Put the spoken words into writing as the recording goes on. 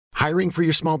Hiring for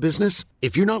your small business?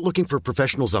 If you're not looking for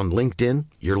professionals on LinkedIn,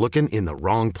 you're looking in the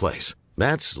wrong place.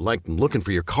 That's like looking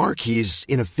for your car keys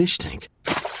in a fish tank.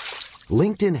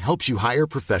 LinkedIn helps you hire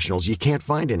professionals you can't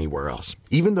find anywhere else,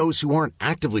 even those who aren't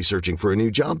actively searching for a new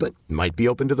job but might be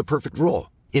open to the perfect role.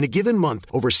 In a given month,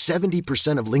 over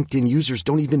 70% of LinkedIn users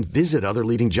don't even visit other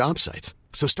leading job sites.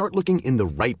 So start looking in the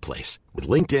right place. With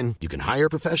LinkedIn, you can hire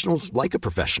professionals like a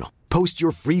professional. Post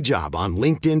your free job on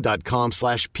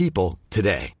linkedin.com/people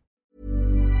today.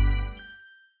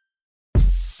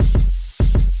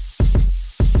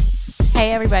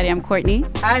 Hey everybody, I'm Courtney.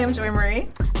 Hi, I'm Joy Marie.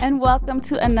 And welcome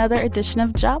to another edition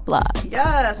of Job Blog.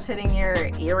 Yes, hitting your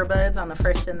earbuds on the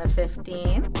 1st and the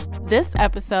 15th. This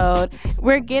episode,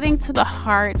 we're getting to the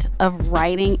heart of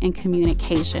writing and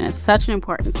communication. It's such an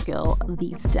important skill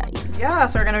these days. Yeah,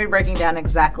 so we're going to be breaking down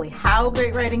exactly how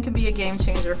great writing can be a game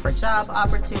changer for job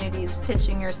opportunities,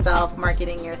 pitching yourself,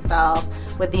 marketing yourself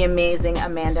with the amazing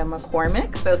Amanda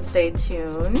McCormick. So stay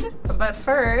tuned. But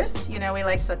first, we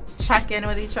like to check in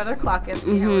with each other, clock in,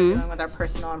 see how we're doing with our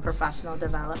personal and professional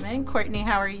development. Courtney,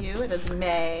 how are you? It is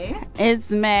May.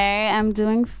 It's May. I'm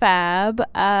doing fab.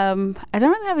 I don't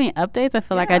really have any updates. I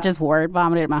feel like I just word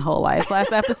vomited my whole life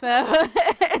last episode.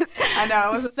 I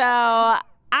know. So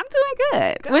I'm doing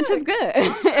good, which is good.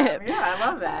 Yeah, I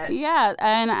love that. Yeah,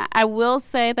 and I will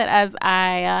say that as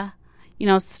I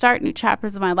start new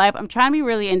chapters of my life, I'm trying to be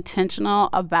really intentional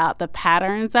about the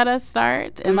patterns that I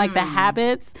start and like the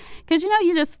habits, because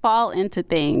you just fall into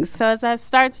things. So as I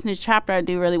start this new chapter, I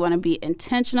do really want to be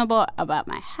intentional about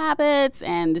my habits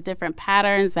and the different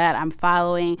patterns that I'm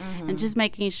following, and just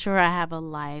making sure I have a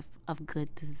life of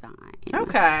good design.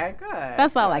 Okay, good.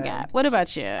 That's all I got. What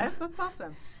about you? That's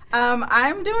awesome.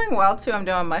 I'm doing well, too. I'm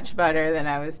doing much better than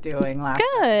I was doing last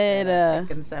Good. I've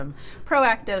taken some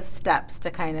proactive steps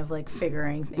to kind of like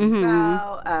figuring things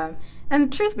out.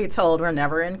 And truth be told, we're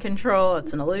never in control.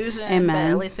 It's an illusion. Amen.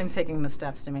 But at least I'm taking the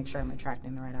steps to make sure I'm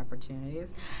attracting the right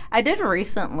opportunities. I did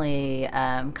recently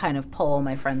kind of poll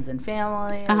my friends and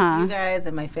family, you guys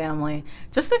and my family,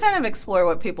 just to kind of explore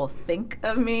what people think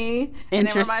of me. Interesting. And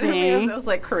it reminded me of those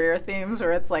like career themes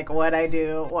where it's like what I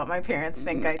do, what my parents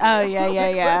think I do. Oh,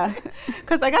 yeah.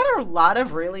 Because I got a lot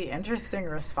of really interesting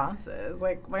responses.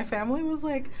 Like, my family was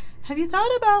like, have you thought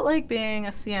about, like, being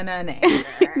a CNN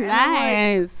anchor?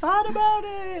 Nice. Thought about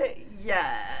it?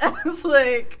 Yes.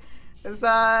 Like, is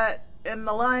that in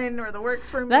the line or the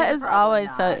works for me? That is Probably always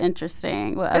not. so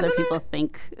interesting what other people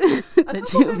think That's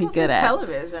that you what would be people good say at.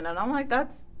 Television, and I'm like,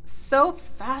 that's so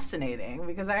fascinating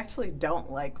because I actually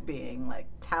don't like being like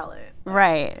talent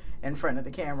in front of the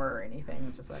camera or anything,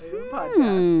 which is why I do a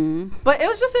podcast. But it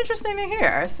was just interesting to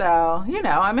hear. So,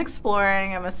 I'm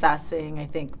exploring, I'm assessing. I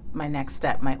think my next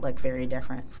step might look very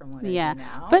different from what I do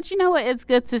now. But you know what? It's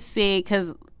good to see,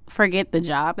 because forget the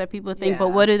job that people think, but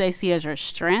what do they see as your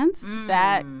strengths?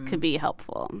 That could be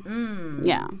helpful.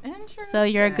 Yeah. So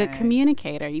you're a good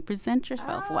communicator. You present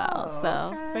yourself well.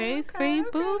 So see,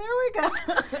 boop. There we go.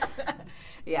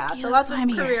 Yeah, so lots of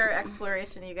career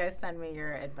exploration. You guys send me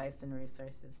your advice and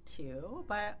resources too.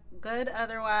 But good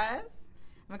otherwise.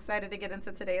 I'm excited to get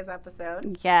into today's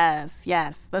episode. Yes.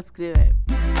 Let's do it.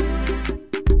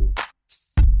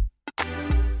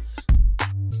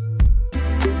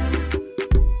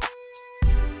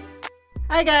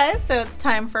 Hi guys, so it's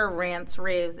time for Rants,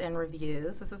 Raves, and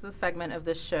Reviews. This is a segment of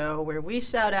the show where we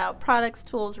shout out products,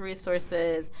 tools,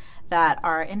 resources that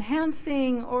are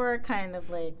enhancing or kind of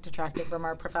like detracting from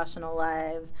our professional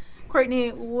lives.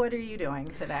 Courtney, what are you doing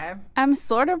today? I'm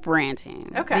sort of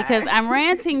ranting. Okay. Because I'm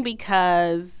ranting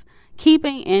because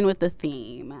keeping in with the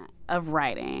theme of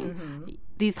writing,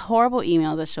 these horrible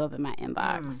emails that show up in my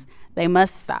inbox, they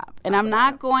must stop. And I'm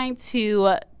not going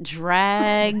to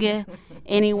drag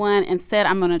anyone. Instead,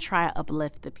 I'm going to try to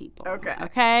uplift the people.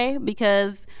 Okay?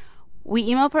 Because we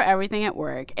email for everything at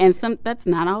work, and that's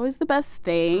not always the best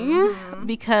thing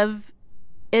because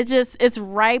it's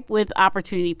ripe with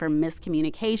opportunity for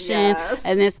miscommunication.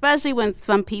 And especially when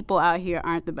some people out here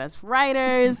aren't the best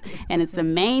writers and it's the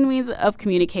main means of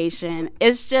communication,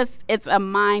 it's a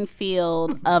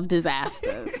minefield of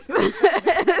disasters.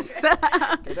 So,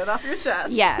 get it off your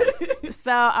chest. Yes.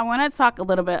 So I want to talk a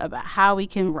little bit about how we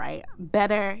can write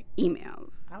better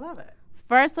emails. I love it.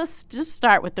 First, let's just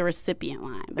start with the recipient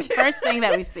line. The first thing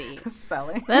that we see.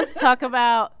 Spelling. Let's talk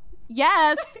about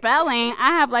spelling.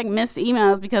 I have missed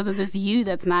emails because of this U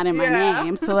that's not in my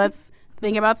name. So let's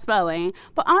think about spelling.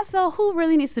 But also, who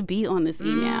really needs to be on this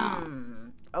email?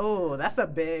 Oh, that's a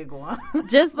big one.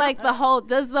 Just like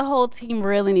does the whole team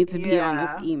really need to be on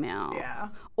this email? Yeah.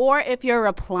 Or if you're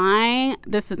replying,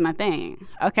 this is my thing.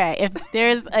 Okay, if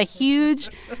there's a huge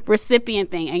recipient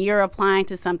thing and you're replying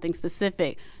to something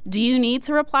specific, do you need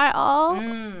to reply all?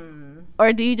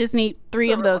 Or do you just need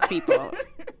 3 of those people?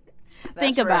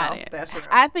 Think about it. That's real.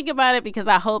 I think about it because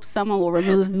I hope someone will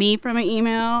remove me from an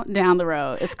email down the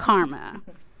road. It's karma.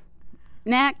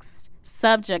 Next,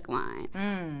 subject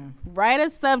line. Write a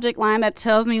subject line that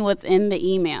tells me what's in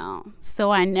the email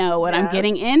so I know what I'm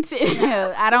getting into.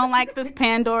 I don't like this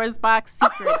Pandora's box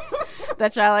secrets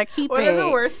that y'all are keeping. What are the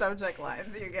worst subject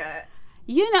lines you get?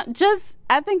 You know, just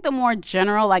I think the more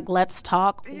general, like, let's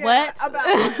talk. Yeah,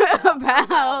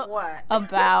 About what?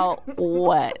 About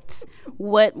what?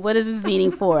 What is this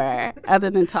meeting for other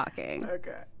than talking?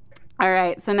 Okay. All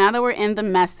right. So now that we're in the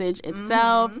message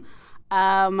itself,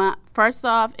 first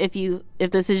off,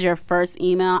 if this is your first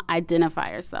email,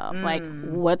 identify yourself. Like,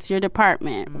 what's your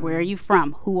department? Where are you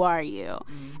from? Who are you?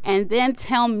 And then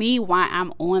tell me why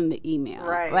I'm on the email.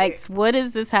 Right. Like, what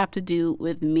does this have to do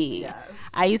with me? Yes.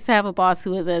 I used to have a boss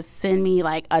who would just send me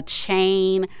like a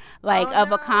chain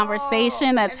of a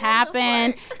conversation that's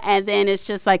happened, and then it's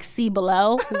just like, see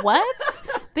below. What?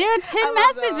 There are 10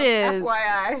 messages.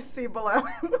 FYI, see below.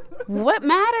 What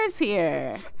matters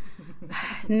here?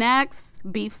 Next,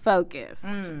 be focused.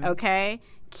 Okay?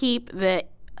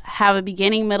 Have a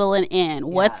beginning, middle, and end.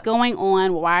 What's going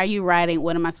on? Why are you writing?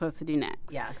 What am I supposed to do next?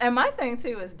 Yes. And my thing,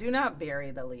 too, is do not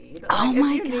bury the lead. Like, Oh,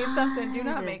 my if you God. need something, do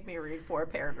not make me read 4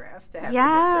 paragraphs to have to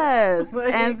Yes. get to it.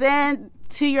 Like, And then,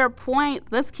 to your point,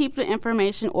 let's keep the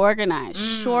information organized.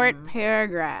 Short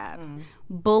paragraphs.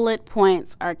 Bullet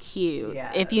points are cute.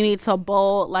 Yes. If you need to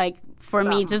bold, like, for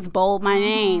me, Something. just bold my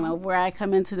name of where I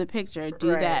come into the picture. Do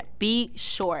Right. that. Be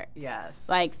short. Yes.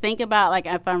 Like, think about, like,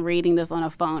 if I'm reading this on a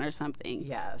phone or something.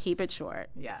 Yes. Keep it short.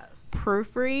 Yes.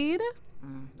 Proofread.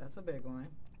 That's a big one.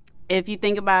 If you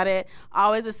think about it,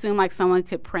 always assume, like, someone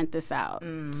could print this out.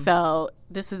 So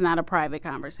this is not a private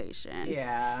conversation.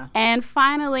 Yeah. And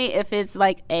finally, if it's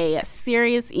like a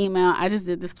serious email, I just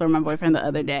did this for my boyfriend the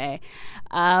other day.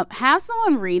 Have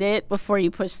someone read it before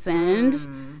you push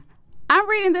send. I'm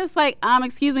reading this like,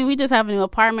 excuse me, we just have a new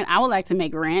apartment. I would like to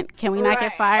make rent. Can we not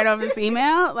get Right. fired over this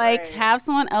email? Like, Right. have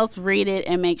someone else read it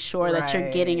and make sure that you're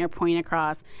getting Right. your point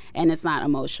across and it's not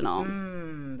emotional.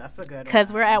 That's a good one.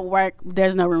 Because we're at work,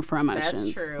 there's no room for emotions.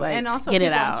 That's true. Like, and also, get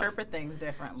it people out. interpret things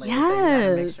differently. So you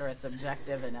gotta make Yes. sure it's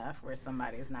objective enough where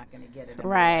somebody's not going to get it. And be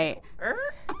Right.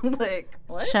 Like, like,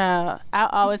 what? Child, I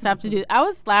always have to do. I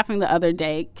was laughing the other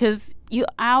day because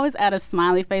I always add a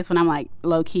smiley face when I'm like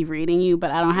low key reading you,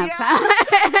 but I don't have time.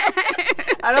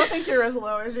 I don't think you're as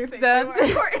low as you think So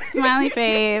you are. smiley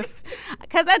face,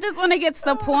 because I just want to get to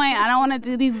the point. I don't want to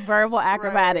do these verbal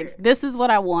acrobatics. Right. This is what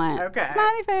I want. Okay.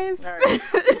 Smiley face. All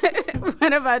right.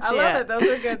 What about I you? love it. Those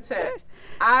are good tips.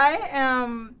 I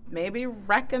am maybe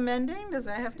recommending, does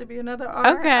that have to be another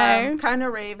R? Okay. Kind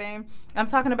of raving. I'm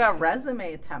talking about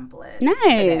resume templates Nice.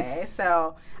 today.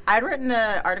 So I'd written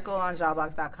an article on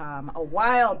jobbox.com a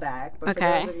while back, but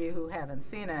Okay. for those of you who haven't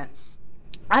seen it,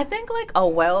 I think like a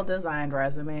well-designed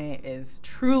resume is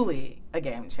truly a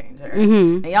game changer.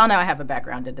 And y'all know I have a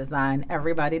background in design.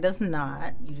 Everybody does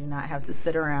not. You do not have to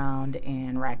sit around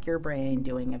and rack your brain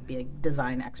doing a big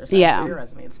design exercise Yeah. for your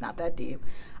resume. It's not that deep.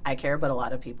 I care, but a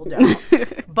lot of people don't.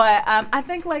 But I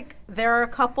think like there are a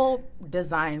couple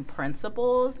design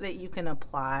principles that you can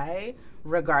apply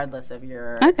regardless of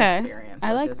your Okay. experience I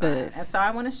with like design. this. And so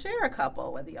I want to share a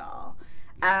couple with y'all.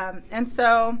 And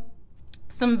so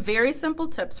some very simple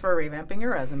tips for revamping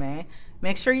your resume.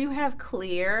 Make sure you have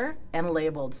clear and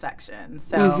labeled sections.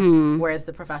 So where's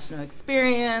the professional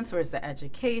experience? Where's the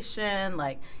education?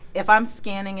 Like if I'm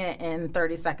scanning it in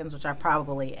 30 seconds, which I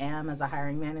probably am as a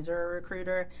hiring manager or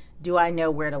recruiter, do I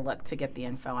know where to look to get the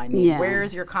info I need? Yeah.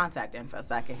 Where's your contact info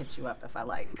so I can hit you up if I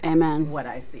like Amen. what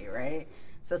I see, right?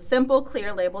 So simple,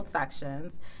 clear, labeled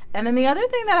sections. And then the other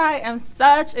thing that I am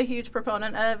such a huge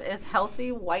proponent of is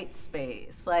healthy white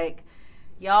space. Like,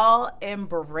 y'all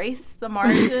embrace the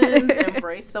margins,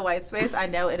 embrace the white space. I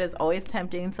know it is always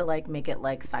tempting to like make it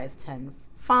like size 10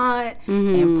 font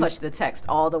and push the text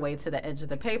all the way to the edge of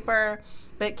the paper.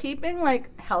 But keeping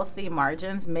like healthy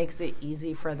margins makes it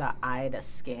easy for the eye to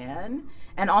scan.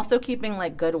 And also keeping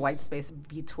like good white space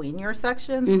between your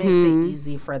sections makes it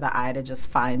easy for the eye to just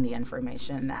find the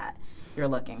information that you're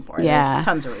looking for. Yeah. There's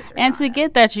tons of research And on to it.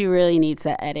 get that, you really need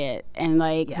to edit and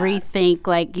like Yes. rethink.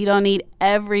 Like, you don't need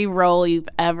every role you've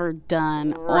ever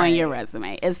done on your Right.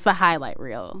 resume. It's the highlight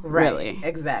reel, Right, really.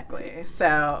 exactly.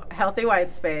 So healthy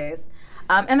white space.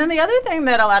 And then the other thing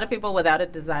that a lot of people without a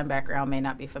design background may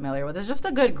not be familiar with is just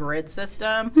a good grid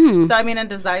system. So, I mean, in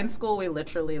design school, we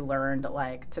literally learned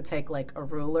like to take like a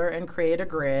ruler and create a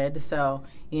grid. So,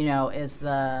 you know, is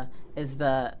the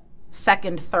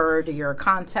second third your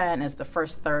content, is the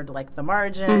first third like the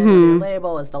margin, your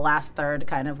label, is the last third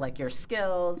kind of like your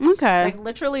skills. Okay. Like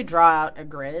literally draw out a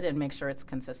grid and make sure it's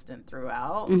consistent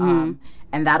throughout.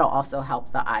 And that'll also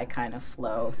help the eye kind of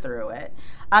flow through it.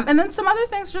 And then some other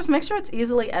things, just make sure it's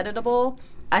easily editable.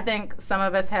 I think some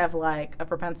of us have like a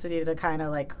propensity to kind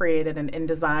of like create it in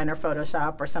InDesign or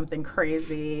Photoshop or something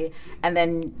crazy. And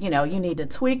then, you know, you need to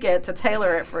tweak it to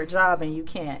tailor it for a job and you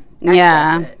can't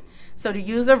access it. So to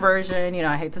use a version, you know,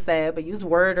 I hate to say it, but use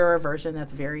Word or a version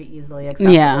that's very easily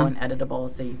accessible and editable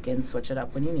so you can switch it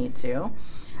up when you need to.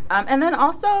 And then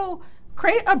also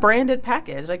create a branded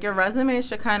package. Like your resume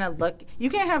should kind of look,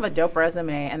 you can't have a dope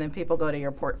resume and then people go to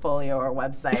your portfolio or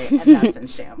website and that's in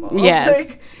shambles.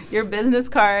 Like your business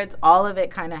cards, all of it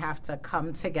kind of have to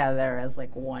come together as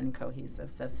like one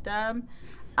cohesive system.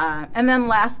 And then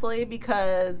lastly,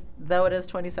 because though it is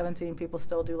 2017, people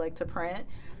still do like to print,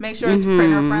 make sure it's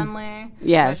printer friendly.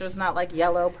 Make sure it's not like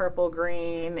yellow, purple,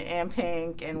 green, and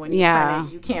pink. And when you print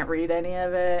it, you can't read any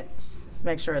of it. Just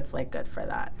make sure it's like good for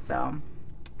that. So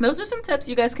those are some tips.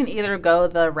 You guys can either go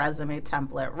the resume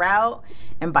template route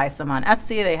and buy some on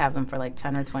Etsy. They have them for like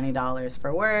 $10 or $20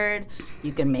 for Word.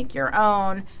 You can make your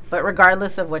own. But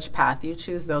regardless of which path you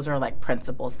choose, those are like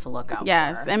principles to look out for.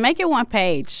 And make it one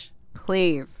page.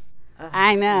 Please.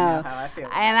 I know. You know how I feel.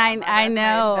 And I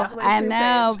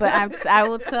know, but I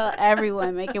will tell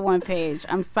everyone, make it one page.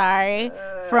 I'm sorry.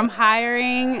 From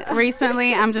hiring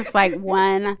recently, I'm just like,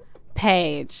 one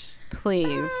page,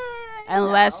 please.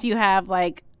 Unless you have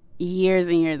like years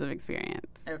and years of experience.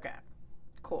 Okay.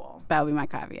 Cool. That would be my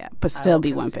caveat. But still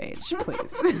be one page,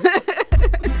 please.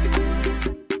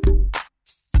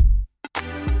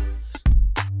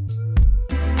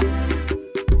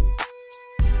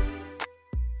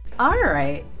 All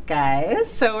right,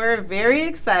 guys. So we're very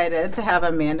excited to have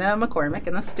Amanda McCormick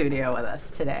in the studio with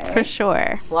us today. For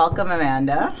sure. Welcome,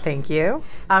 Amanda. Thank you.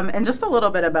 And just a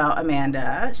little bit about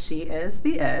Amanda. She is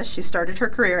the ish. She started her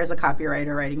career as a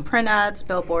copywriter, writing print ads,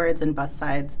 billboards, and bus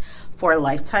sides for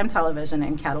Lifetime Television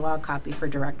and catalog copy for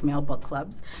direct mail book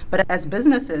clubs. But as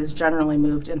businesses generally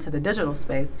moved into the digital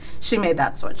space, she made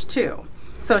that switch too.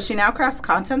 So she now crafts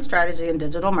content strategy and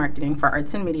digital marketing for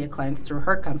arts and media clients through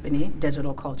her company,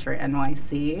 Digital Culture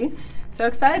NYC. So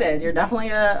excited. You're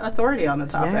definitely an authority on the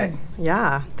topic.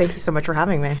 Yeah. Thank you so much for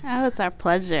having me. Oh, it's our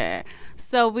pleasure.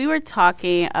 So we were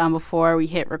talking before we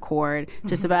hit record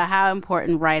just about how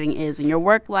important writing is in your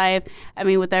work life. I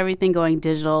mean, with everything going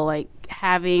digital, like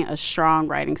having a strong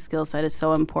writing skill set is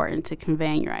so important to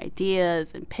conveying your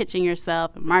ideas and pitching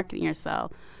yourself and marketing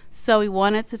yourself. So we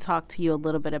wanted to talk to you a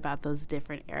little bit about those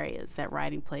different areas that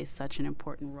writing plays such an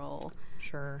important role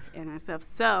in ourselves.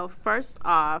 So first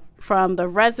off, from the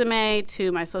resume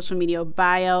to my social media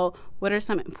bio, what are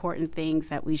some important things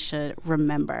that we should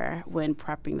remember when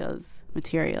prepping those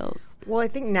materials? Well, I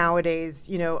think nowadays,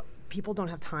 you know, people don't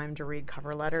have time to read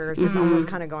cover letters. It's almost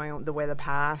kind of going the way of the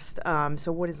past.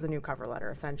 So what is the new cover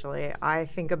letter, essentially? I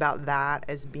think about that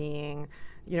as being,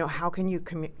 you know, how can you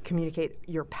communicate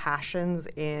your passions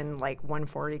in like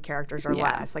 140 characters or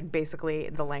less? Like basically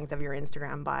the length of your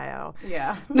Instagram bio.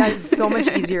 Yeah. That is so much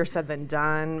easier said than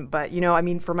done. But, you know, I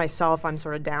mean, for myself, I'm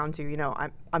sort of down to, you know,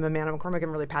 I'm Amanda McCormick.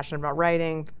 I'm really passionate about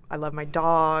writing. I love my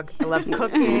dog. I love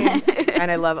cooking.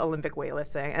 And I love Olympic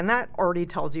weightlifting. And that already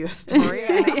tells you a story.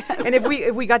 And if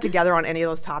we got together on any of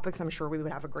those topics, I'm sure we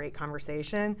would have a great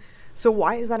conversation. So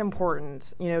why is that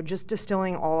important? You know, just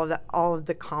distilling all of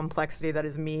the complexity that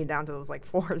is me down to those like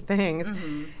 4 things.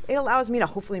 It allows me to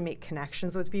hopefully make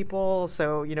connections with people.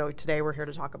 So, you know, today we're here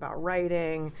to talk about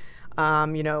writing.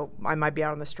 You know, I might be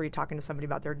out on the street talking to somebody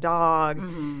about their dog.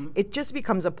 It just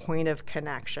becomes a point of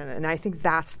connection. And I think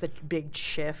that's the big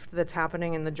shift that's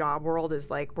happening in the job world is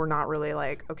like, we're not really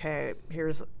like, okay,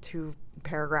 here's 2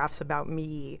 paragraphs about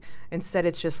me. Instead,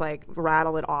 it's just like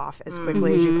rattle it off as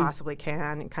quickly as you possibly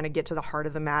can and kind of get to the heart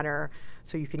of the matter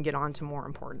so you can get on to more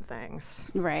important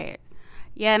things. Right.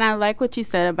 Yeah, and I like what you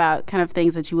said about kind of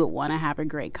things that you would want to have a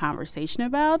great conversation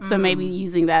about. So maybe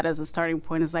using that as a starting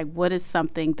point is like, what is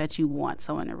something that you want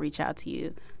someone to reach out to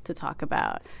you to talk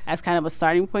about as kind of a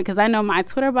starting point? Because I know my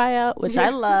Twitter bio, which I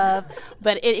love,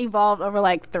 but it evolved over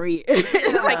like 3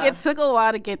 years. Like it took a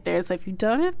while to get there. So if you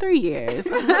don't have 3 years,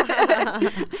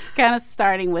 kind of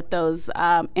starting with those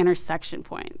intersection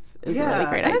points is a really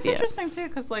great and idea. It's interesting too,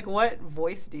 because like, what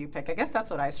voice do you pick? I guess that's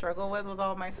what I struggle with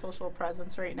all my social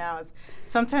presence right now. Is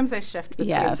sometimes I shift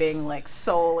between being like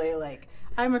solely like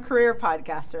I'm a career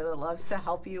podcaster that loves to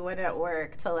help you win at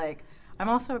work to like I'm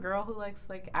also a girl who likes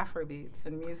like Afrobeats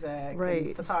and music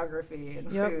and photography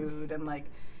and food and like.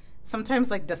 Sometimes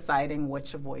like deciding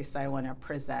which voice I want to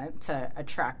present to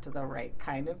attract the right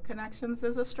kind of connections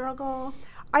is a struggle.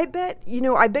 I bet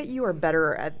you are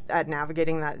better at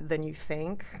navigating that than you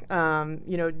think.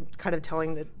 Kind of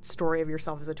telling the story of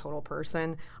yourself as a total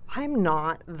person. I'm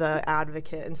not the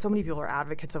advocate, and so many people are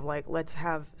advocates of like, let's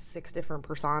have 6 different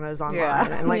personas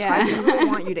online. And like, I just really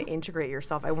want you to integrate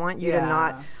yourself. I want you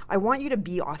I want you to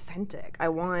be authentic. I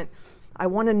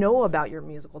want to know about your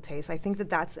musical taste. I think that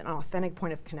that's an authentic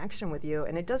point of connection with you,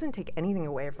 and it doesn't take anything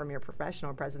away from your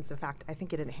professional presence. In fact, I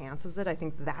think it enhances it. I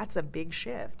think that's a big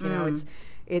shift. You know,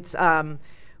 it's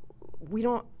we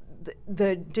don't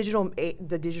the digital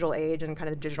age and kind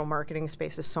of the digital marketing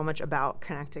space is so much about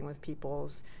connecting with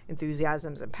people's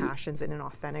enthusiasms and passions in an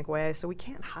authentic way. So we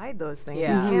can't hide those things.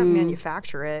 Yeah. We can't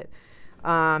manufacture it.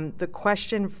 The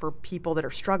question for people that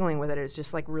are struggling with it is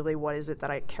just like, really, what is it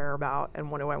that I care about,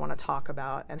 and what do I want to talk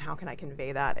about, and how can I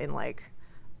convey that in like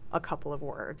a couple of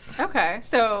words? Okay,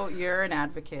 so you're an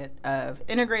advocate of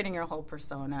integrating your whole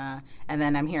persona, and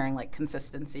then I'm hearing like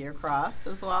consistency across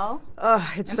as well.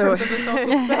 It's so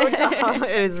tough.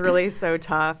 It is really so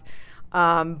tough.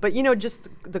 But just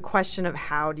the question of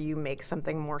how do you make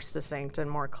something more succinct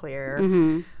and more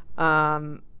clear.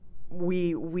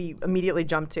 We immediately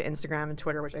jumped to Instagram and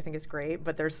Twitter, which I think is great,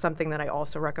 but there's something that I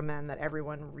also recommend that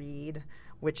everyone read,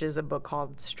 which is a book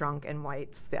called Strunk and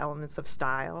White's The Elements of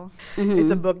Style.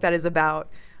 It's a book that is about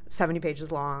 70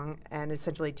 pages long and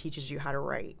essentially teaches you how to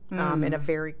write in a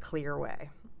very clear way.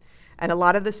 And a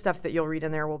lot of the stuff that you'll read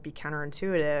in there will be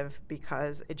counterintuitive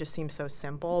because it just seems so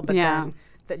simple, but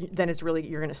then it's really,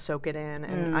 you're going to soak it in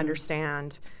and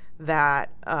understand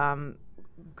that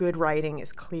good writing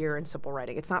is clear and simple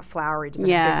writing. It's not flowery, it doesn't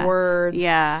have big words.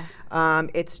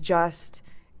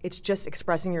 It's just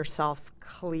expressing yourself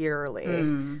clearly.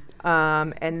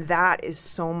 And that is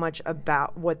so much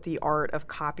about what the art of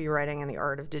copywriting and the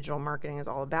art of digital marketing is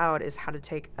all about, is how to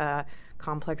take a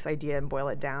complex idea and boil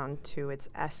it down to its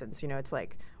essence. It's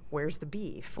like, where's the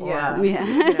beef? Or,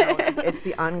 it's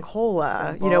the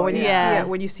uncola. Simple,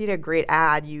 when you see a great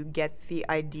ad, you get the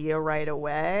idea right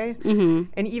away.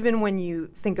 And even when you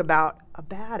think about a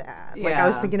bad ad, like I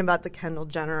was thinking about the Kendall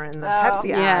Jenner and the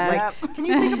Pepsi ad. Like, can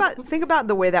you think about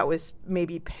the way that was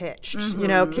maybe pitched?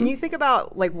 Can you think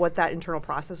about like what that internal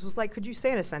process was like? Could you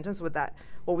say in a sentence what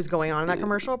was going on in that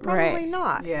commercial? Probably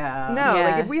not.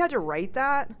 Like if we had to write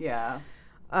that.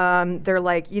 They're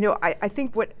like, I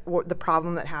think what the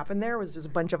problem that happened there was there's a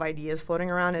bunch of ideas floating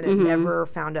around, and it never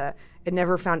found a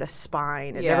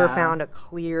spine. It never found a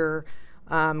clear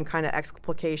kind of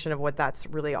explication of what that's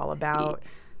really all about.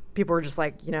 People were just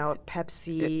like,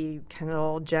 Pepsi,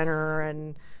 Kendall Jenner,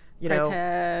 and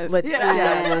let's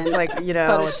like, it's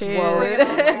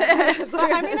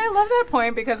I love that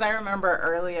point because I remember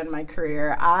early in my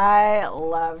career, I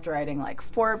loved writing like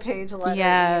 4-page letter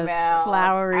emails.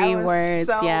 Flowery words.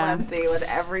 So lengthy with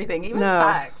everything, even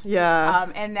text.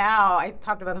 And now, I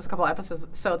talked about this a couple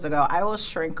episodes ago, I will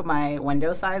shrink my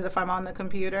window size if I'm on the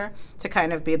computer to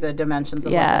kind of be the dimensions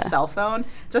of like a cell phone,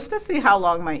 just to see how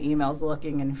long my email's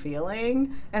looking and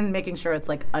feeling, and making sure it's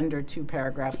like under 2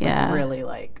 paragraphs, like really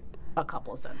like a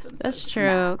couple of sentences. That's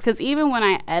true. Because even when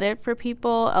I edit for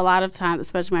people, a lot of times,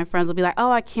 especially my friends will be like, oh,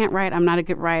 I can't write. I'm not a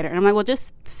good writer. And I'm like, well,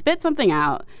 just spit something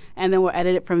out and then we'll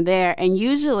edit it from there. And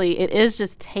usually it is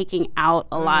just taking out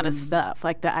a lot of stuff.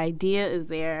 Like the idea is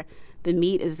there, the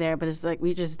meat is there, but it's like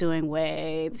we're just doing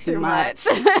way too much.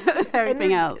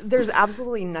 Everything else. There's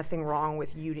absolutely nothing wrong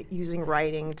with you using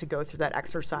writing to go through that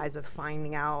exercise of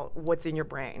finding out what's in your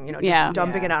brain. Just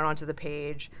dumping it out onto the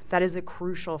page. That is a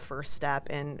crucial first step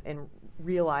in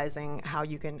realizing how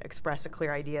you can express a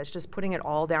clear idea. It's just putting it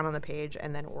all down on the page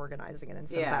and then organizing it in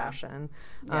some fashion.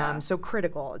 So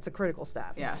critical. It's a critical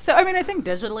step. So, I think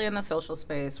digitally in the social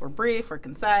space, we're brief, we're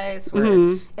concise,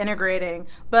 we're integrating.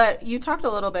 But you talked a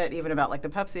little bit even about like the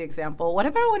Pepsi example. What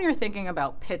about when you're thinking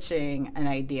about pitching an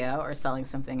idea or selling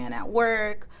something in at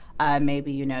work?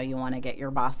 Maybe, you want to get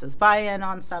your boss's buy-in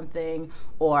on something,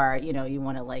 or, you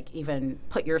want to like even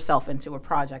put yourself into a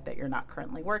project that you're not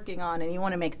currently working on, and you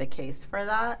want to make the case for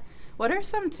that. What are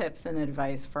some tips and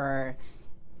advice for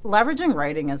leveraging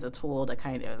writing as a tool to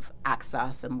kind of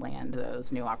access and land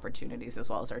those new opportunities,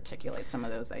 as well as articulate some of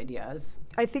those ideas?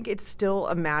 I think it's still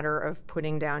a matter of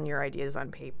putting down your ideas on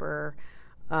paper.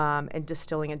 and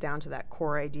distilling it down to that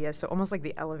core idea. So almost like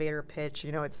the elevator pitch,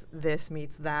 it's this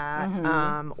meets that,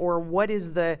 or what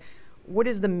is the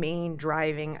main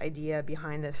driving idea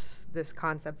behind this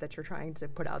concept that you're trying to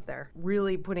put out there?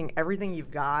 Really putting everything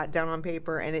you've got down on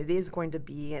paper, and it is going to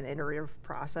be an iterative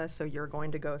process. So you're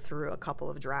going to go through a couple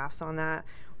of drafts on that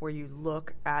where you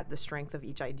look at the strength of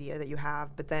each idea that you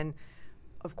have. But then,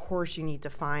 of course, you need to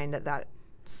find that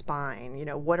spine.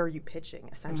 What are you pitching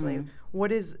essentially?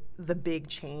 What is the big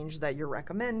change that you're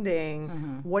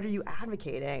recommending? What are you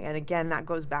advocating? And again, that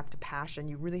goes back to passion.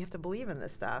 You really have to believe in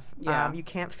this stuff. You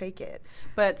can't fake it.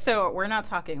 But so we're not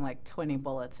talking like 20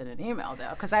 bullets in an email though,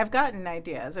 because I've gotten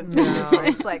ideas and pitches where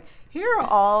it's like, here are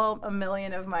all a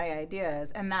million of my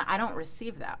ideas, and that I don't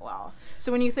receive that well.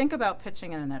 So when you think about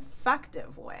pitching in an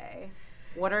effective way,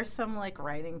 what are some like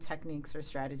writing techniques or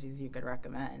strategies you could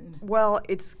recommend? Well,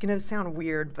 it's going to sound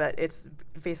weird, but it's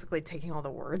basically taking all the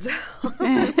words out.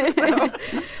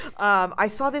 I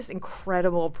saw this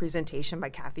incredible presentation by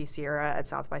Kathy Sierra at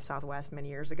South by Southwest many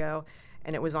years ago,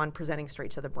 and it was on presenting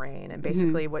straight to the brain. And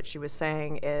basically what she was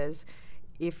saying is,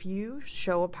 if you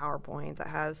show a PowerPoint that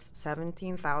has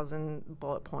 17,000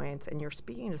 bullet points and you're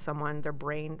speaking to someone, their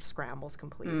brain scrambles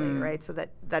completely, right? So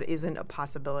that isn't a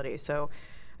possibility. So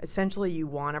essentially, you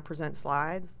want to present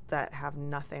slides that have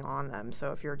nothing on them.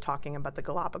 So if you're talking about the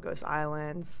Galapagos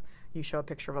Islands, you show a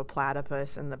picture of a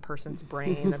platypus, and the person's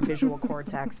brain, the visual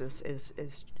cortex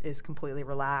is completely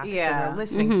relaxed, and they're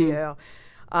listening to you.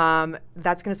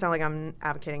 That's going to sound like I'm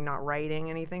advocating not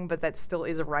writing anything, but that still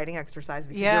is a writing exercise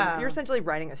because you're essentially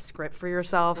writing a script for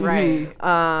yourself. Right.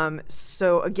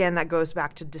 So again, that goes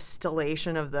back to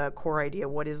distillation of the core idea.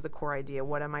 What is the core idea?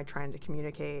 What am I trying to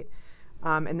communicate?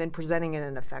 And then presenting it in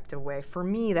an effective way. For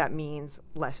me, that means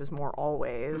less is more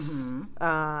always.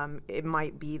 It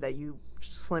might be that you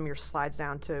slim your slides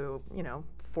down to,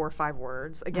 4 or 5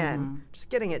 words. Again, just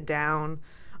getting it down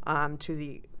to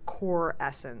the core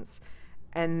essence.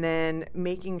 And then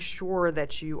making sure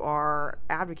that you are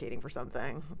advocating for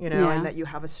something, and that you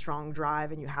have a strong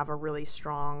drive and you have a really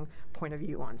strong point of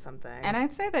view on something. And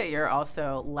I'd say that you're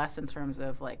also less in terms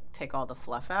of like take all the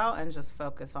fluff out and just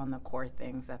focus on the core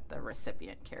things that the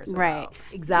recipient cares about.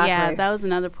 Exactly. Yeah, that was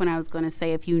another point I was going to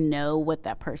say. If you know what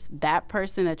that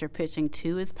person that you're pitching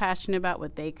to is passionate about,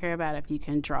 what they care about, if you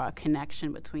can draw a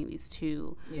connection between these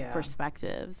two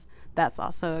perspectives, that's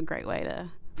also a great way to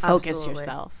focus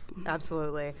yourself.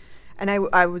 Absolutely. And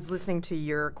I was listening to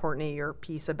your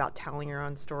piece about telling your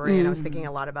own story, and I was thinking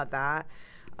a lot about that.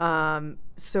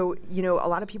 So, a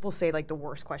lot of people say like the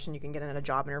worst question you can get in a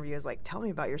job interview is like, tell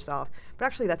me about yourself. But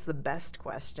actually that's the best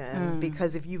question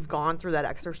because if you've gone through that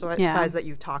exercise that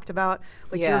you've talked about,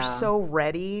 like you're so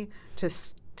ready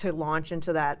to launch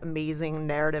into that amazing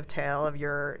narrative tale of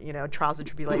your, trials and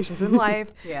tribulations in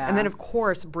life. And then, of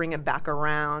course, bring it back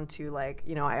around to, like,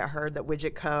 I heard that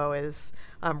Widget Co. is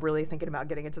really thinking about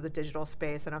getting into the digital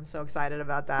space, and I'm so excited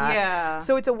about that.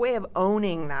 So it's a way of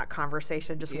owning that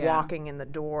conversation, just walking in the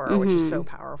door, which is so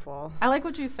powerful. I like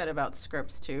what you said about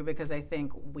scripts, too, because I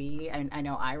think I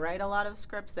know I write a lot of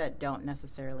scripts that don't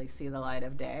necessarily see the light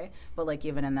of day, but, like,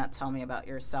 even in that tell me about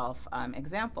yourself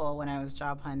example, when I was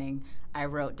job hunting, I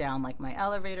wrote down like my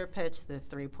elevator pitch, the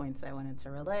 3 points I wanted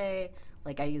to relay.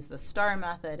 Like I use the STAR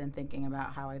method in thinking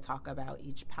about how I talk about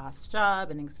each past job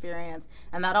and experience.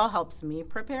 And that all helps me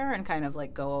prepare and kind of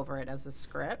like go over it as a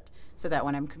script so that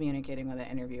when I'm communicating with an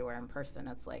interviewer in person,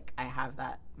 it's like I have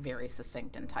that very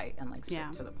succinct and tight and like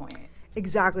straight to the point.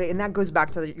 Exactly, and that goes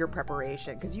back to your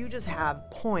preparation because you just have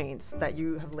points that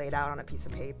you have laid out on a piece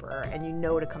of paper and you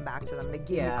know to come back to them. They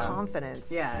give you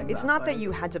confidence. Exactly. It's not that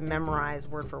you had to memorize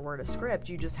word for word a script.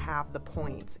 You just have the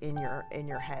points in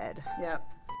your head. Yep.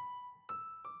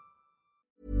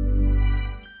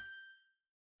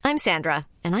 I'm Sandra,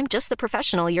 and I'm just the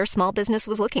professional your small business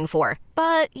was looking for.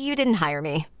 But you didn't hire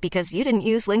me because you didn't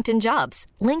use LinkedIn Jobs.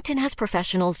 LinkedIn has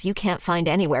professionals you can't find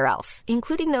anywhere else,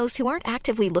 including those who aren't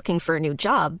actively looking for a new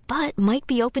job, but might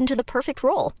be open to the perfect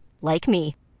role, like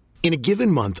me. In a given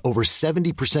month, over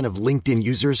 70% of LinkedIn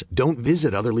users don't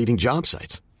visit other leading job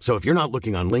sites. So if you're not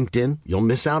looking on LinkedIn, you'll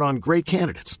miss out on great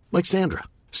candidates like Sandra.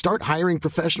 Start hiring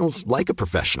professionals like a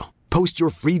professional. Post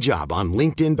your free job on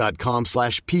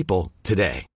linkedin.com/people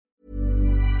today.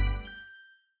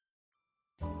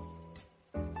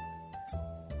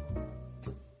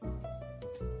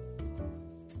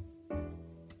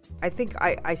 I think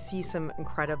I see some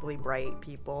incredibly bright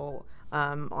people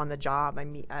on the job.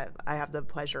 I have the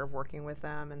pleasure of working with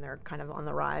them, and they're kind of on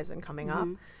the rise and coming up.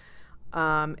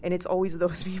 And it's always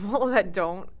those people that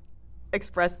don't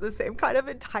express the same kind of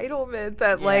entitlement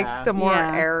that like the more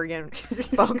arrogant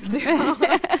folks do.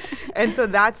 And so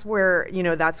that's where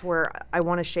I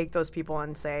want to shake those people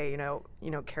and say,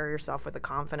 carry yourself with the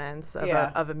confidence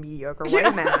of a mediocre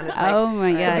white man. It's like, oh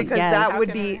my God, because that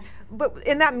would be,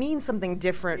 and that means something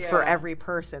different for every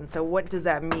person. So what does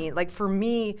that mean? Like for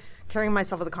me, carrying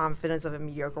myself with the confidence of a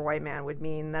mediocre white man would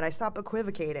mean that I stop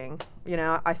equivocating.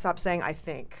 I stop saying I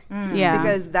think.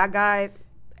 Because that guy,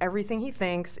 everything he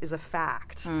thinks is a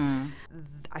fact.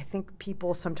 I think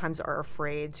people sometimes are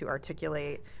afraid to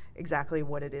articulate exactly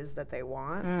what it is that they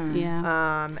want.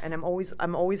 And I'm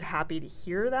always happy to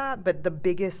hear that. But the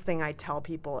biggest thing I tell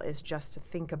people is just to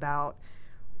think about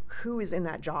who is in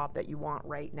that job that you want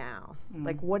right now.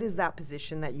 Like, what is that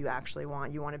position that you actually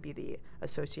want? You want to be the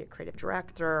associate creative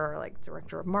director or like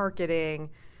director of marketing.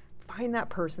 Find that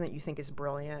person that you think is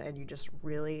brilliant and you just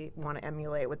really want to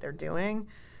emulate what they're doing,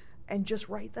 and just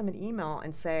write them an email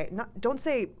and say, don't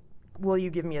say, will you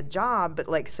give me a job, but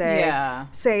like say,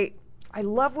 I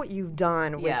love what you've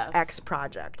done with X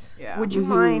project. Would you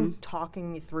mind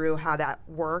talking me through how that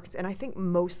worked? And I think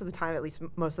most of the time, at least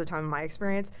most of the time in my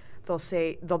experience,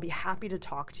 they'll be happy to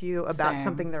talk to you about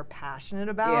something they're passionate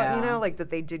about, like that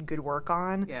they did good work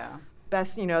on.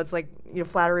 Best, it's like,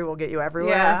 flattery will get you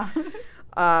everywhere.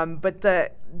 But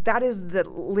that is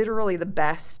literally the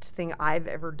best thing I've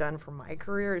ever done for my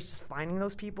career, is just finding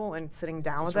those people and sitting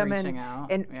down with them and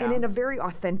in a very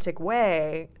authentic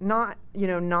way, not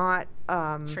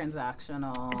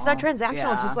transactional. It's not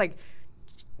transactional. It's just like,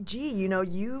 gee,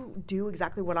 you do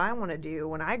exactly what I want to do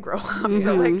when I grow up.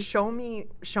 So like, show me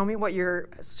how you're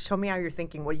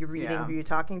thinking, what you're reading, who you're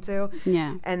talking to.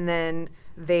 And then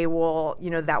they will,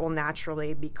 that will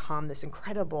naturally become this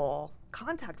incredible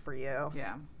contact for you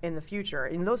in the future.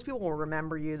 And those people will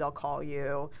remember you, they'll call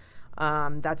you.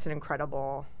 That's an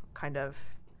incredible kind of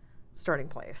starting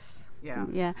place.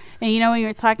 And when you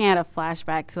were talking, I had a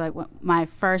flashback to like my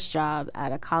first job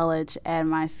out of college, and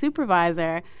my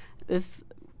supervisor, this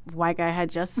white guy, had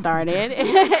just started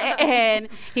and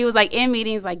he was like in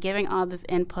meetings, like giving all this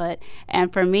input.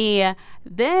 And for me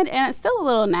then, and it's still a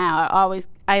little now,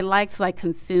 I like to like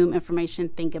consume information,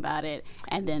 think about it,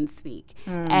 and then speak.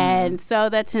 And so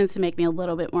that tends to make me a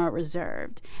little bit more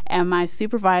reserved. And my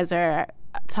supervisor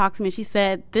talked to me. She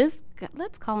said,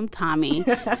 let's call him Tommy.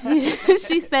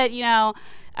 She said,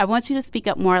 I want you to speak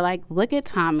up more. Like, look at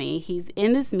Tommy. He's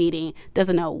in this meeting,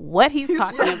 doesn't know what he's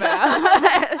talking about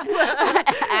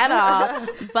at all.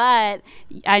 But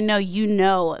I know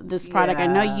this product. I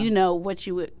know you know what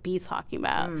you would be talking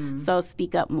about. So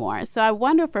speak up more. So I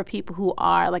wonder, for people who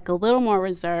are like a little more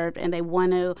reserved and they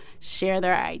want to share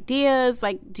their ideas,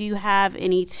 like, do you have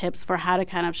any tips for how to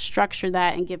kind of structure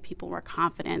that and give people more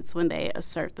confidence when they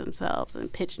assert themselves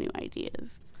and pitch new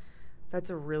ideas? That's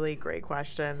a really great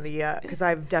question. Because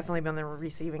I've definitely been on the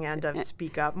receiving end of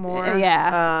speak up more.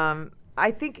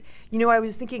 I think, I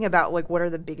was thinking about like, what are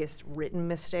the biggest written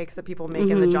mistakes that people make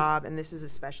in the job, and this is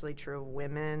especially true of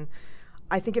women.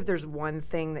 I think if there's one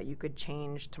thing that you could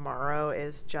change tomorrow,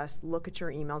 is just look at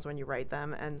your emails when you write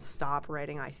them and stop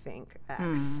writing I think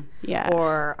X.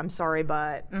 Or I'm sorry,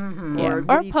 but. Or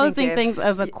posing things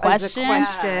as a question.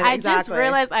 I just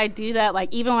realized I do that,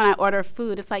 like, even when I order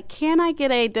food, it's like, can I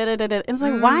get a da-da-da-da? It's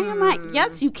like, why am I?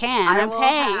 Yes, you can. I'm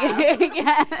paying.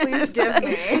 Please give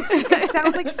me. It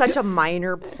sounds like such a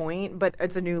minor point, but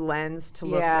it's a new lens to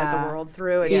look at the world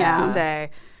through. It's just to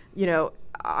say,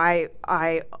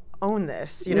 I own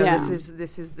this.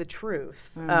 This is the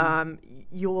truth.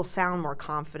 You will sound more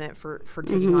confident for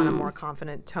taking on a more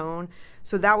confident tone.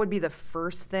 So that would be the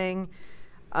first thing.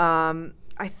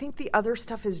 I think the other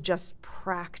stuff is just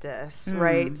practice,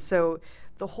 right? So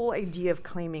the whole idea of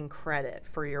claiming credit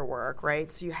for your work,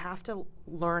 right? So you have to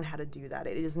learn how to do that.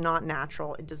 It is not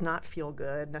natural. It does not feel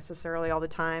good necessarily all the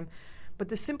time. But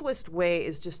the simplest way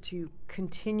is just to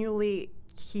continually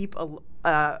keep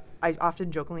I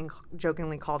often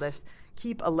jokingly call this,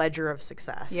 keep a ledger of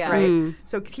success, right?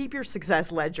 So keep your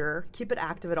success ledger, keep it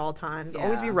active at all times.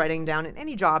 Always be writing down in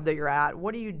any job that you're at,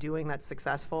 what are you doing that's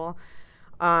successful?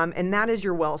 And that is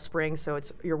your wellspring. So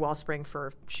it's your wellspring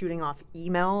for shooting off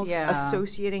emails,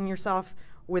 associating yourself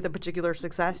with a particular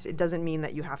success. It doesn't mean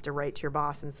that you have to write to your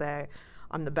boss and say,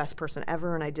 I'm the best person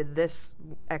ever and I did this,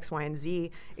 X, Y, and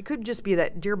Z. It could just be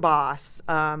that, dear boss,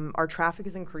 our traffic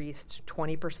has increased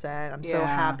 20%. I'm so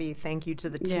happy. Thank you to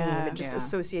the team. It just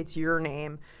associates your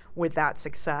name with that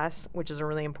success, which is a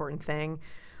really important thing.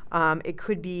 It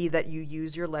could be that you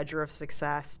use your ledger of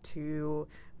success to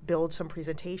build some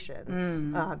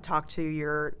presentations. Talk to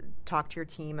your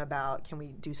team about, can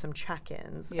we do some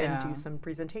check-ins and do some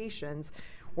presentations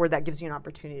where that gives you an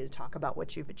opportunity to talk about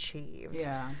what you've achieved.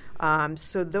 Yeah.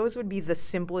 So those would be the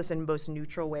simplest and most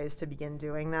neutral ways to begin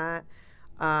doing that.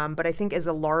 But I think as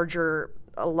a larger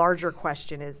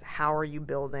question is, how are you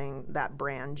building that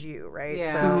brand you, right?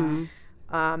 Yeah.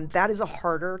 So that is a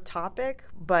harder topic,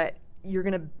 but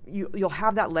you'll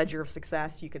have that ledger of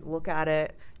success. You can look at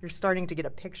it. You're starting to get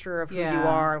a picture of who you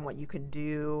are and what you can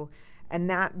do. And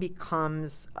that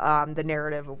becomes the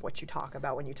narrative of what you talk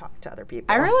about when you talk to other people.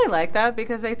 I really like that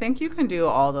because I think you can do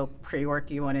all the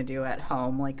pre-work you want to do at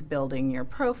home, like building your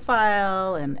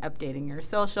profile and updating your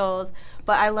socials.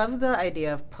 But I love the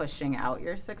idea of pushing out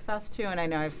your success too. And I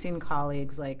know I've seen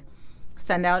colleagues like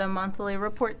send out a monthly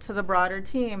report to the broader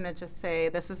team to just say,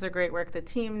 this is the great work the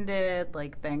team did,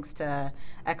 like thanks to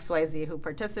XYZ who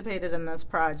participated in this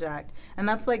project. And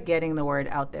that's like getting the word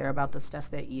out there about the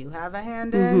stuff that you have a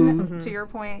hand in, to your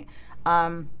point.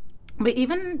 But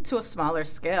even to a smaller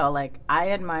scale, like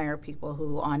I admire people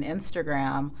who on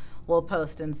Instagram will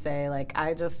post and say like,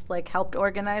 I just like helped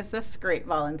organize this great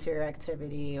volunteer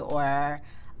activity, or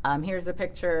here's a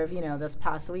picture of, this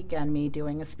past weekend, me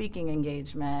doing a speaking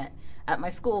engagement at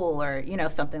my school, or,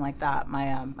 something like that,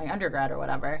 my undergrad or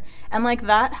whatever. And like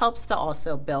that helps to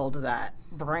also build that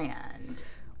brand.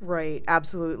 Right,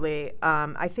 absolutely.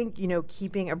 I think,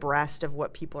 keeping abreast of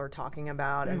what people are talking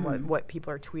about and what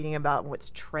people are tweeting about and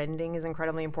what's trending is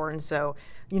incredibly important. So,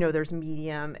 there's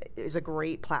Medium is a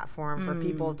great platform for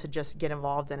people to just get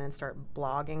involved in and start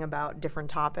blogging about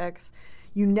different topics.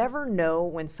 You never know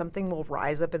when something will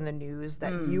rise up in the news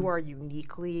that you are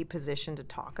uniquely positioned to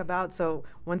talk about. So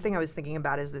one thing I was thinking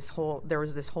about is there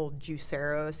was this whole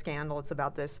Juicero scandal. It's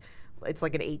about this, it's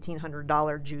like an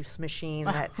 $1,800 juice machine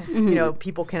that,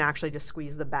 people can actually just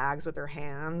squeeze the bags with their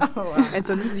hands. Oh, wow. And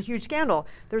so this is a huge scandal.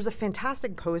 There's a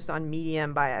fantastic post on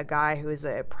Medium by a guy who is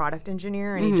a product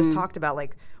engineer, and he just talked about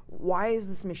like, why is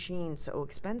this machine so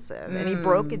expensive? And he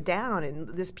broke it down, and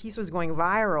this piece was going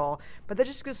viral. But that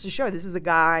just goes to show this is a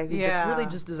guy who just really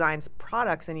just designs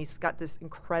products, and he's got this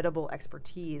incredible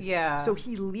expertise. Yeah. So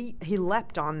he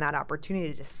leapt on that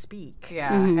opportunity to speak.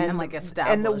 Yeah, and like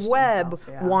established And the web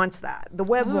himself, wants that. The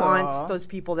web wants those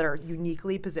people that are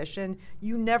uniquely positioned.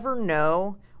 You never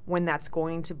know when that's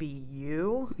going to be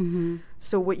you.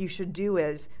 So what you should do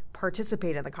is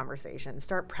participate in the conversation,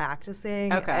 start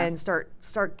practicing, and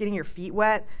start getting your feet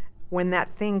wet. When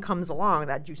that thing comes along,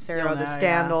 that Juicero, the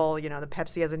scandal, the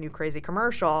Pepsi has a new crazy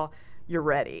commercial, you're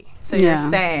ready. So you're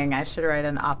saying I should write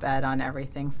an op-ed on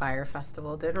everything Fyre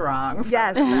Festival did wrong.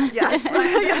 Yes, yes,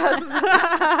 yes.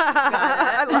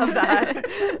 I love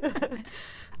that.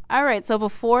 All right, so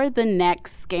before the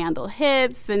next scandal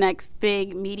hits, the next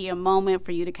big media moment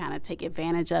for you to kind of take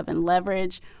advantage of and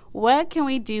leverage, what can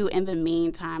we do in the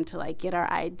meantime to like get our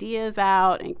ideas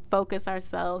out and focus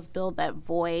ourselves, build that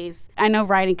voice? I know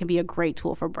writing can be a great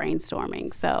tool for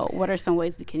brainstorming. So what are some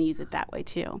ways we can use it that way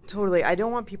too? Totally. I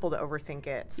don't want people to overthink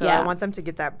it. So I want them to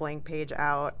get that blank page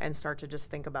out and start to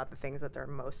just think about the things that they're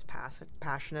most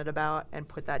passionate about and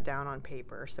put that down on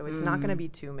paper. So it's not going to be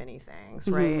too many things,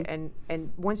 right?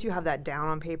 And once you have that down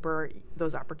on paper,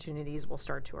 those opportunities will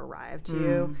start to arrive to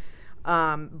you.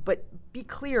 But be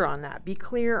clear on that. Be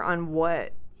clear on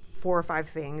what 4 or 5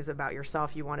 things about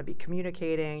yourself you want to be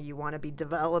communicating, you want to be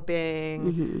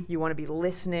developing, you want to be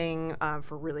listening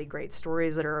for really great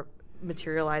stories that are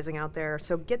materializing out there.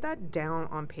 So get that down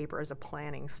on paper as a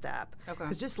planning step.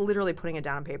 Because just literally putting it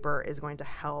down on paper is going to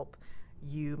help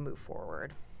you move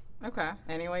forward. Okay.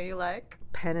 Any way you like?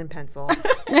 pen and pencil.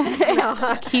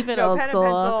 Keep it old pen school.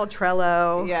 and pencil,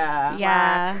 Trello. Yeah.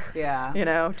 Yeah. Yeah. You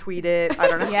know, tweet it. I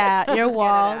don't know. Yeah, your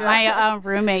wall. My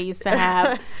roommate used to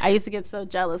have, I used to get so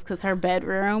jealous because her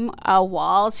bedroom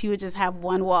wall, she would just have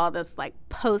one wall that's like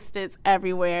Post-its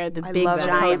everywhere, the big love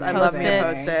giant I love Post-its.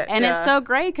 Post-it. And Yeah. it's so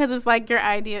great because it's like your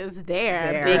idea is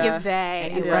there, big as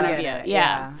day, in front of you. It.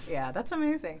 Yeah. Yeah, that's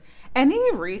amazing.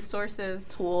 Any resources,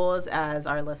 tools, as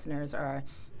our listeners are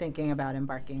thinking about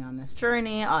embarking on this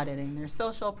journey, auditing their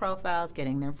social profiles,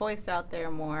 getting their voice out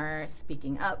there more,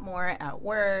 speaking up more at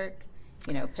work,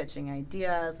 you know, pitching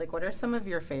ideas? Like, what are some of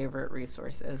your favorite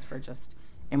resources for just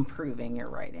improving your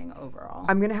writing overall?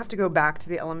 I'm going to have to go back to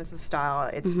the Elements of Style.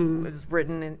 It was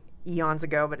written in eons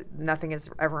ago, but nothing has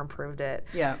ever improved it.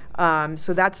 Yeah.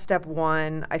 So that's step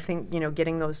one. I think, you know,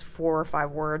 getting those 4 or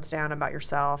 5 words down about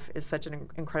yourself is such an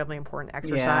incredibly important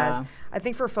exercise. Yeah. I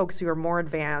think for folks who are more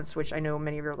advanced, which I know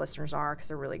many of your listeners are because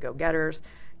they're really go-getters,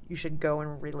 you should go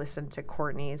and re-listen to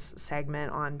Courtney's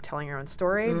segment on telling your own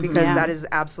story because that is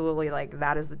absolutely like,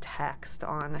 that is the text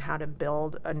on how to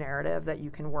build a narrative that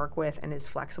you can work with and is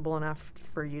flexible enough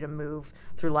for you to move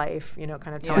through life, you know,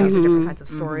 kind of telling it to different kinds of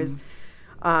stories.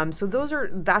 So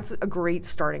that's a great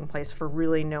starting place for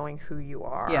really knowing who you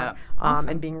are, Awesome.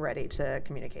 and being ready to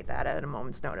communicate that at a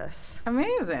moment's notice.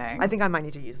 Amazing. I think I might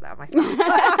need to use that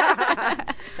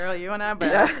myself. Girl, you and I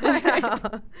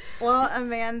both. Well,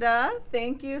 Amanda,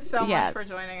 thank you so much for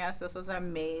joining us. This was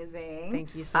amazing.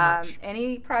 Thank you so much.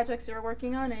 Any projects you're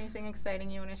working on? Anything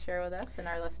exciting you want to share with us and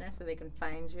our listeners so they can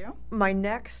find you? My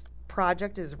next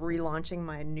project is relaunching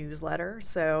my newsletter.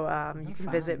 So you can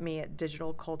visit me at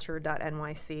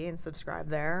digitalculture.nyc and subscribe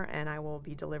there. And I will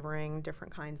be delivering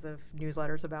different kinds of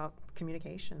newsletters about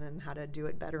communication and how to do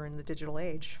it better in the digital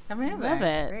age. Amazing. Love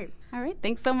it. Great. All right.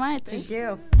 Thanks so much. Thank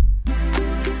you.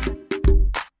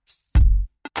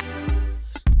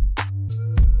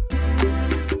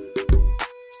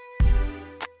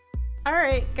 All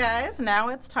right, guys, now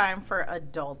it's time for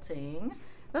adulting.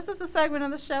 This is a segment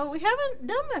of the show we haven't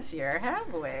done this year,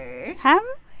 have we? Have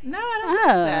No, I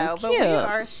don't think so. But we cute.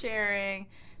 are sharing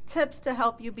tips to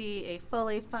help you be a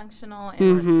fully functional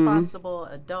and responsible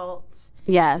adult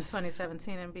in Yes.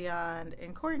 2017 and beyond.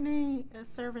 And Courtney is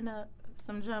serving up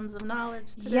some gems of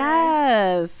knowledge today.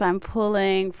 Yes, I'm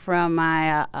pulling from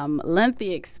my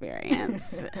lengthy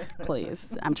experience.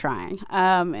 Please, I'm trying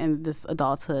in this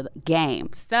adulthood game.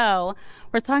 So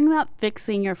we're talking about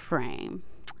fixing your frame.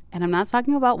 And I'm not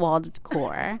talking about wall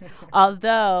decor,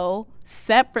 although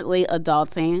separately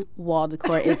adulting, wall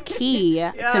decor is key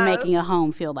to making a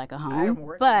home feel like a home. I'm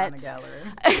working on a gallery.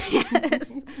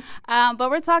 Yes. But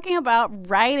we're talking about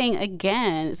writing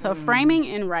again. So framing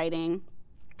in writing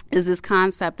is this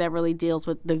concept that really deals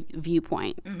with the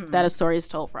viewpoint that a story is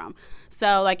told from.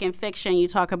 So like in fiction, you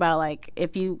talk about like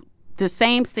the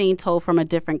same scene told from a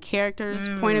different character's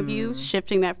point of view,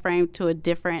 shifting that frame to a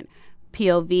different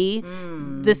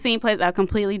POV, the scene plays out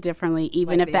completely differently,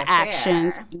 even Like if The the Affair.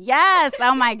 actions. Yes.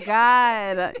 Oh my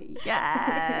God.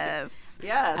 Yes.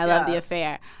 Yes, I love The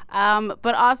Affair.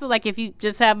 But also, like, if you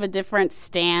just have a different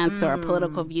stance or a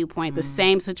political viewpoint, the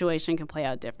same situation can play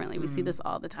out differently. We see this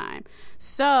all the time.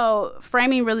 So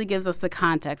framing really gives us the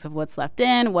context of what's left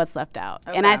in, what's left out.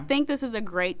 And I think this is a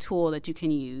great tool that you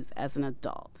can use as an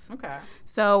adult. Okay.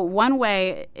 So one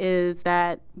way is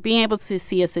that being able to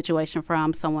see a situation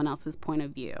from someone else's point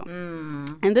of view.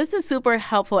 And this is super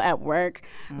helpful at work,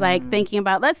 like thinking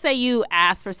about, let's say you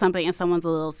ask for something and someone's a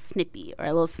little snippy or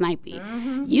a little snipey.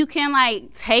 You can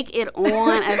like take it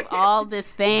on as all this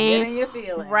thing, Getting your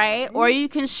feelings. right? Or you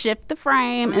can shift the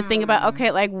frame and think about,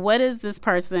 okay, like what is this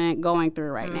person going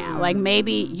through right now? Like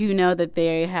maybe you know that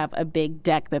they have a big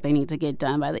deck that they need to get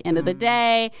done by the end of the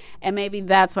day, and maybe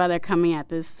that's why they're coming at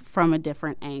this from a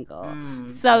different angle.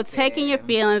 So taking your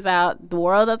feelings out, the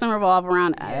world doesn't revolve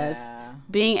around us.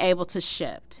 Being able to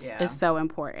shift is so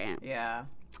important. Yeah.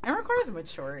 It requires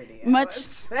maturity. Much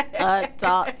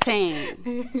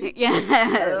adulting.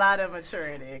 Yes. A lot of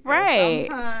maturity. 'Cause Right.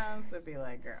 Sometimes it'd be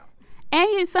like, girl.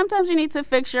 And sometimes you need to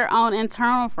fix your own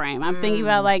internal frame. I'm thinking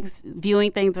about like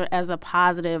viewing things as a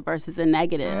positive versus a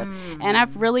negative. And I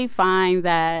really find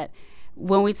that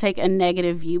when we take a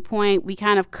negative viewpoint, we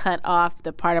kind of cut off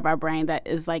the part of our brain that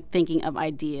is like thinking of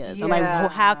ideas. So like, well,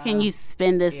 how can you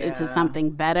spin this into something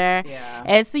better?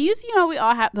 And so we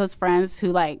all have those friends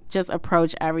who like just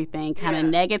approach everything kind of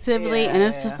negatively, and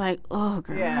it's just like, oh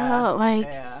girl,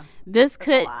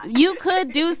 you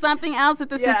could do something else with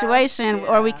the situation,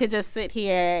 or we could just sit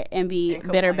here and be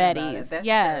bitter betties. That's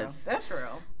true. That's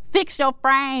real. Fix your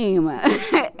frame.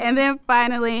 And then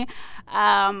finally,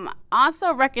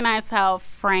 also recognize how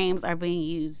frames are being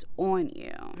used on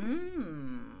you.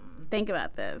 Think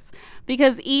about this.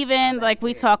 Because even like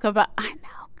we talk about, I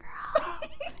know, girl.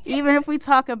 Even if we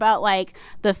talk about like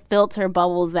the filter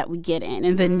bubbles that we get in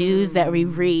and the news that we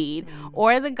read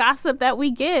or the gossip that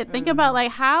we get, think about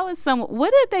like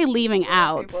what are they leaving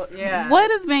out?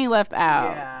 What is being left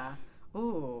out? Yeah.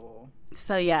 Ooh.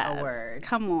 So yeah, A word.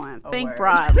 Come on, A think word.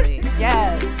 broadly.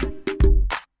 Yes.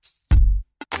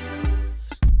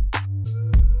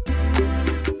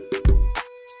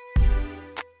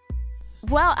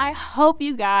 Well, I hope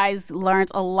you guys learned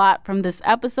a lot from this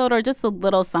episode, or just a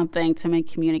little something to make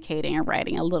communicating and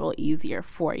writing a little easier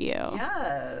for you.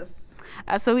 Yes.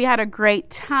 So we had a great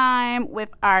time with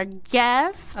our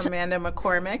guest. Amanda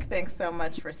McCormick, thanks so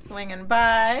much for swinging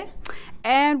by.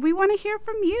 And we want to hear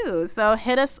from you. So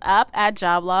hit us up at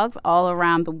Joblogs all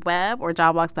around the web, or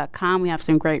joblogs.com. We have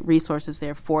some great resources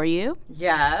there for you.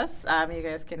 Yes. You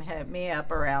guys can hit me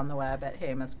up around the web at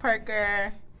Hey Miss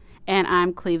Parker. And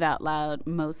I'm Cleve Out Loud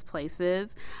most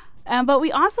places. But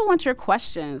we also want your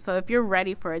questions. So if you're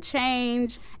ready for a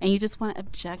change and you just want an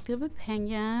objective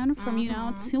opinion from,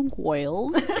 two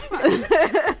girls.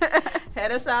 Hit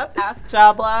hit us up, Ask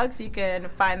Joblogs. You can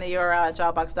find the URL at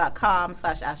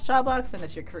jobbox.com/askjoblogs. Send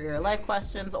us your career or life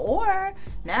questions. Or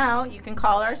now you can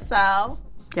call our cell.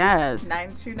 Yes.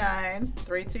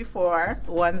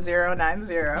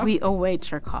 929-324-1090. We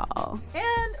await your call.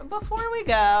 And before we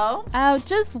go,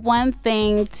 just one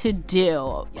thing to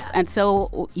do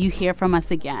until you hear from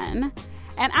us again.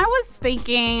 And I was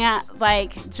thinking,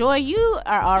 like, Joy, you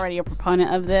are already a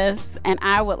proponent of this, and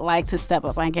I would like to step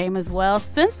up my game as well.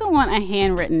 Send someone a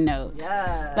handwritten note.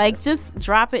 Yes. Like, just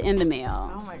drop it in the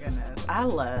mail. Oh my goodness. I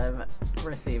love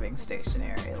receiving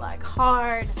stationery, like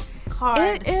hard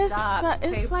It is. stock,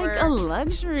 It's paper. like a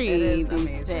luxury these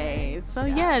amazing. days. So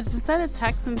just instead of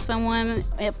texting someone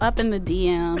up in the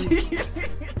DMs,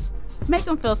 make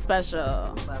them feel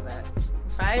special. Love it.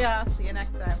 Bye, y'all. See you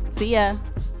next time. See ya.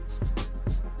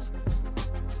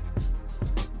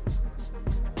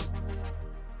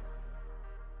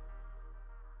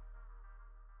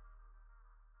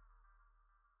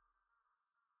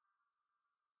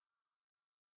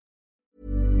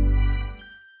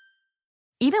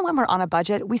 Even when we're on a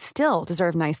budget, we still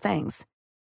deserve nice things.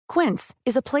 Quince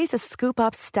is a place to scoop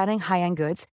up stunning high-end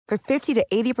goods for 50 to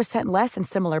 80% less than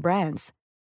similar brands.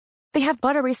 They have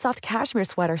buttery soft cashmere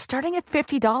sweaters starting at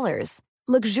 $50,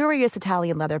 luxurious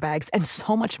Italian leather bags, and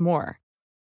so much more.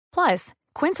 Plus,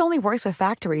 Quince only works with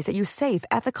factories that use safe,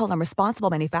 ethical, and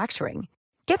responsible manufacturing.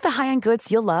 Get the high-end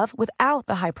goods you'll love without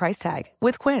the high price tag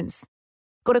with Quince.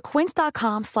 Go to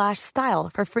quince.com/style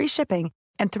for free shipping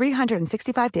and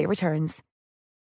 365-day returns.